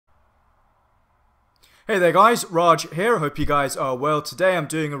Hey there guys, Raj here. I hope you guys are well. Today I'm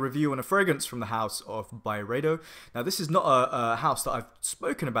doing a review on a fragrance from the house of Byredo. Now this is not a house that I've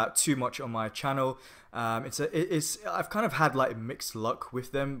spoken about too much on my channel. I've kind of had like mixed luck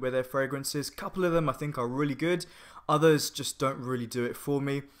with them, with their fragrances. A couple of them I think are really good. Others just don't really do it for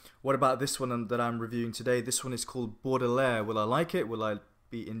me. What about this one that I'm reviewing today? This one is called Baudelaire. Will I like it? Will I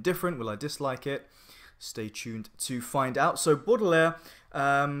be indifferent? Will I dislike it? Stay tuned to find out. So Baudelaire,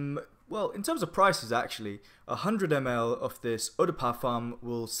 well, in terms of prices, actually, 100 ml of this eau de parfum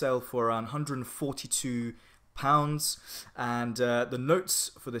will sell for around £142. And the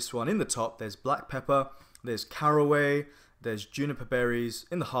notes for this one, in the top, there's black pepper, there's caraway, there's juniper berries.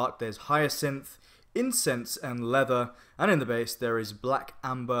 In the heart, there's hyacinth, incense, and leather. And in the base, there is black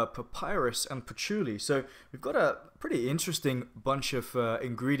amber, papyrus, and patchouli. So we've got a pretty interesting bunch of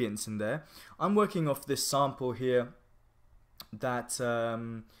ingredients in there. I'm working off this sample here that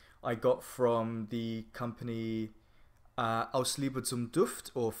I got from the company Aus Liebe zum Duft,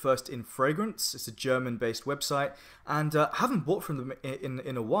 or First in Fragrance. It's a German-based website, and I haven't bought from them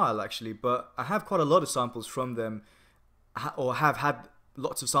in a while actually, but I have quite a lot of samples from them, or have had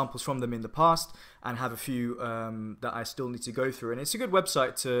lots of samples from them in the past, and have a few that I still need to go through. And it's a good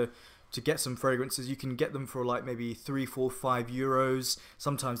website to get some fragrances. You can get them for like maybe 3, 4, 5 euros.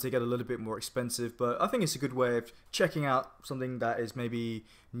 Sometimes they get a little bit more expensive, but I think it's a good way of checking out something that is maybe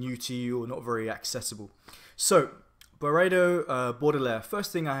new to you or not very accessible. So Byredo Baudelaire.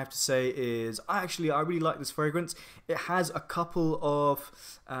 First thing I have to say is I really like this fragrance. It has a couple of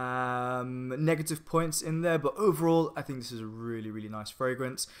negative points in there, but overall I think this is a really nice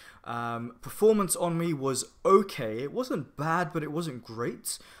fragrance. Performance on me was okay. It wasn't bad, but it wasn't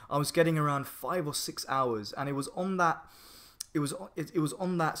great. I was getting around 5 or 6 hours, and it was on that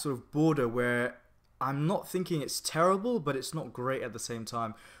on that sort of border where I'm not thinking it's terrible, but it's not great at the same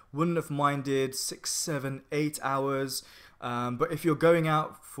time. Wouldn't have minded 6, 7, 8 hours, but if you're going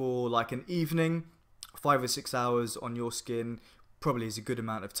out for like an evening, 5 or 6 hours on your skin probably is a good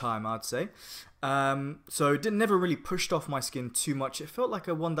amount of time, I'd say. So it never really pushed off my skin too much. It felt like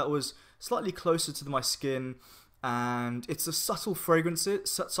one that was slightly closer to my skin, and it's a subtle fragrance.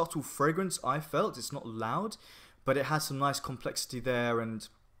 I felt it's not loud, but it has some nice complexity there, and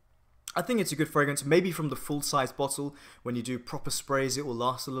I think it's a good fragrance. Maybe from the full-size bottle, when you do proper sprays, it will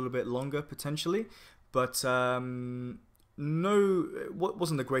last a little bit longer potentially. But no, it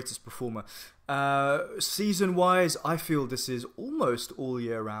wasn't the greatest performer. Season-wise, I feel this is almost all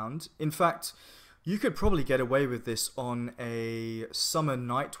year round. In fact, you could probably get away with this on a summer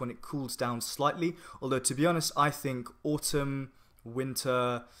night when it cools down slightly. Although, to be honest, I think autumn,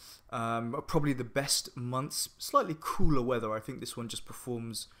 winter are probably the best months. Slightly cooler weather, I think this one just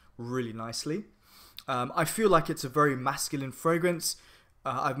performs really nicely. I feel like it's a very masculine fragrance.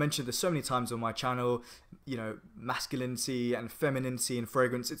 I've mentioned this so many times on my channel, you know, masculinity and femininity in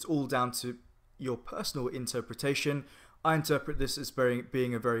fragrance, it's all down to your personal interpretation. I interpret this as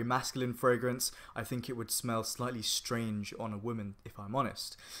being a very masculine fragrance. I think it would smell slightly strange on a woman, if I'm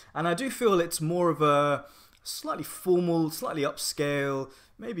honest. And I do feel it's more of a slightly formal, slightly upscale.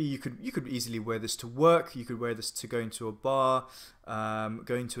 Maybe you could easily wear this to work. You could wear this to going to a bar,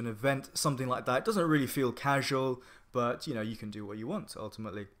 going to an event, something like that. It doesn't really feel casual, but you know, you can do what you want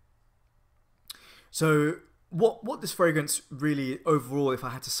ultimately. So what this fragrance really overall, if I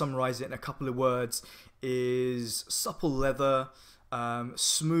had to summarize it in a couple of words, is supple leather,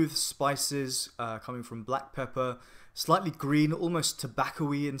 smooth spices coming from black pepper, slightly green, almost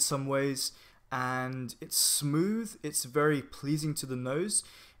tobacco-y in some ways. And it's smooth, it's very pleasing to the nose.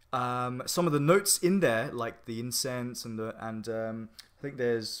 Some of the notes in there, like the incense and I think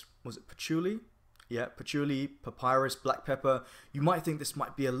was it patchouli? Yeah, patchouli, papyrus, black pepper. You might think this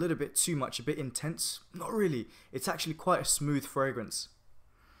might be a little bit too much, a bit intense. Not really. It's actually quite a smooth fragrance.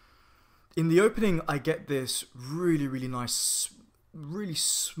 In the opening, I get this really nice, really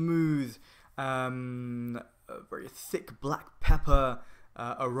smooth, very thick black pepper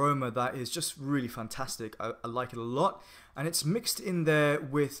aroma that is just really fantastic. I like it a lot, and it's mixed in there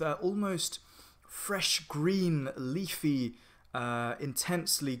with almost fresh green, leafy,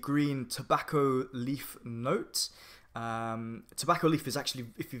 intensely green tobacco leaf note. Tobacco leaf is actually,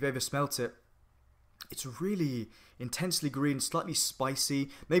 if you've ever smelt it, it's really intensely green, slightly spicy.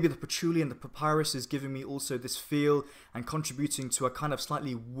 Maybe the patchouli and the papyrus is giving me also this feel and contributing to a kind of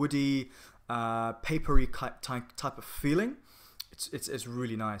slightly woody, papery type of feeling. It's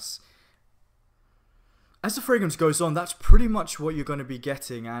really nice. As the fragrance goes on, that's pretty much what you're going to be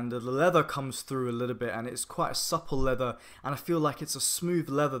getting, and the leather comes through a little bit, and it's quite a supple leather, and I feel like it's a smooth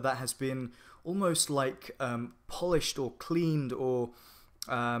leather that has been almost like polished or cleaned or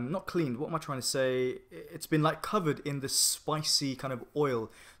not cleaned, what am I trying to say? It's been like covered in this spicy kind of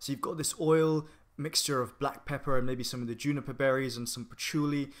oil. So you've got this oil mixture of black pepper and maybe some of the juniper berries and some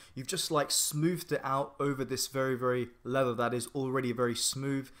patchouli. You've just like smoothed it out over this very, very leather that is already very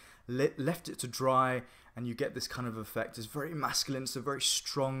smooth, left it to dry, and you get this kind of effect. It's very masculine, it's a very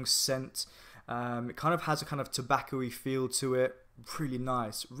strong scent. It kind of has a kind of tobacco-y feel to it. Really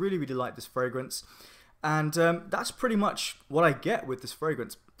nice. Really, really like this fragrance. And that's pretty much what I get with this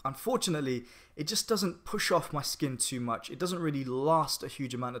fragrance. Unfortunately, it just doesn't push off my skin too much. It doesn't really last a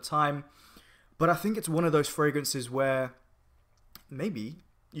huge amount of time. But I think it's one of those fragrances where maybe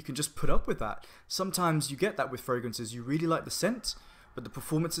you can just put up with that. Sometimes you get that with fragrances. You really like the scent, but the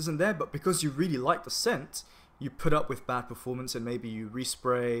performance isn't there. But because you really like the scent, you put up with bad performance, and maybe you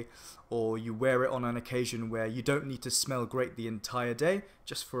respray or you wear it on an occasion where you don't need to smell great the entire day.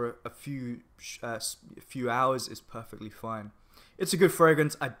 Just for a few hours is perfectly fine. It's a good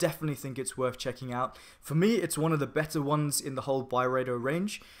fragrance. I definitely think it's worth checking out. For me, it's one of the better ones in the whole Byredo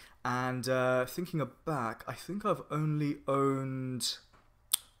range. And thinking back, I think I've only owned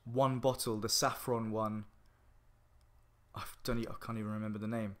one bottle, the saffron one. I can't even remember the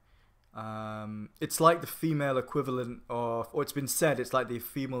name. It's like the female equivalent of, or it's been said, it's like the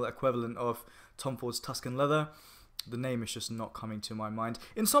female equivalent of Tom Ford's Tuscan Leather. The name is just not coming to my mind.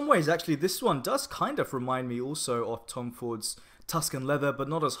 In some ways, actually, this one does kind of remind me also of Tom Ford's Tuscan Leather, but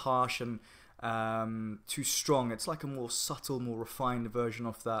not as harsh and too strong. It's like a more subtle, more refined version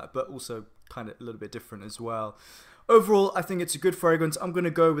of that, but also kind of a little bit different as well. Overall, I think it's a good fragrance. I'm going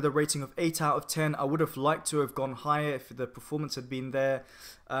to go with a rating of 8 out of 10. I would have liked to have gone higher if the performance had been there.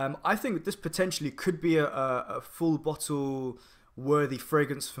 I think this potentially could be a full bottle worthy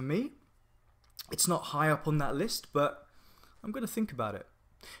fragrance for me. It's not high up on that list, but I'm going to think about it.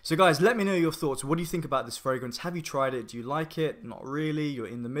 So guys, let me know your thoughts. What do you think about this fragrance? Have you tried it? Do you like it? Not really. You're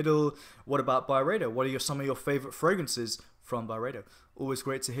in the middle. What about Byredo? What are some of your favorite fragrances from Byredo? Always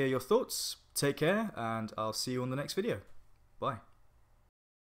great to hear your thoughts. Take care, and I'll see you on the next video. Bye.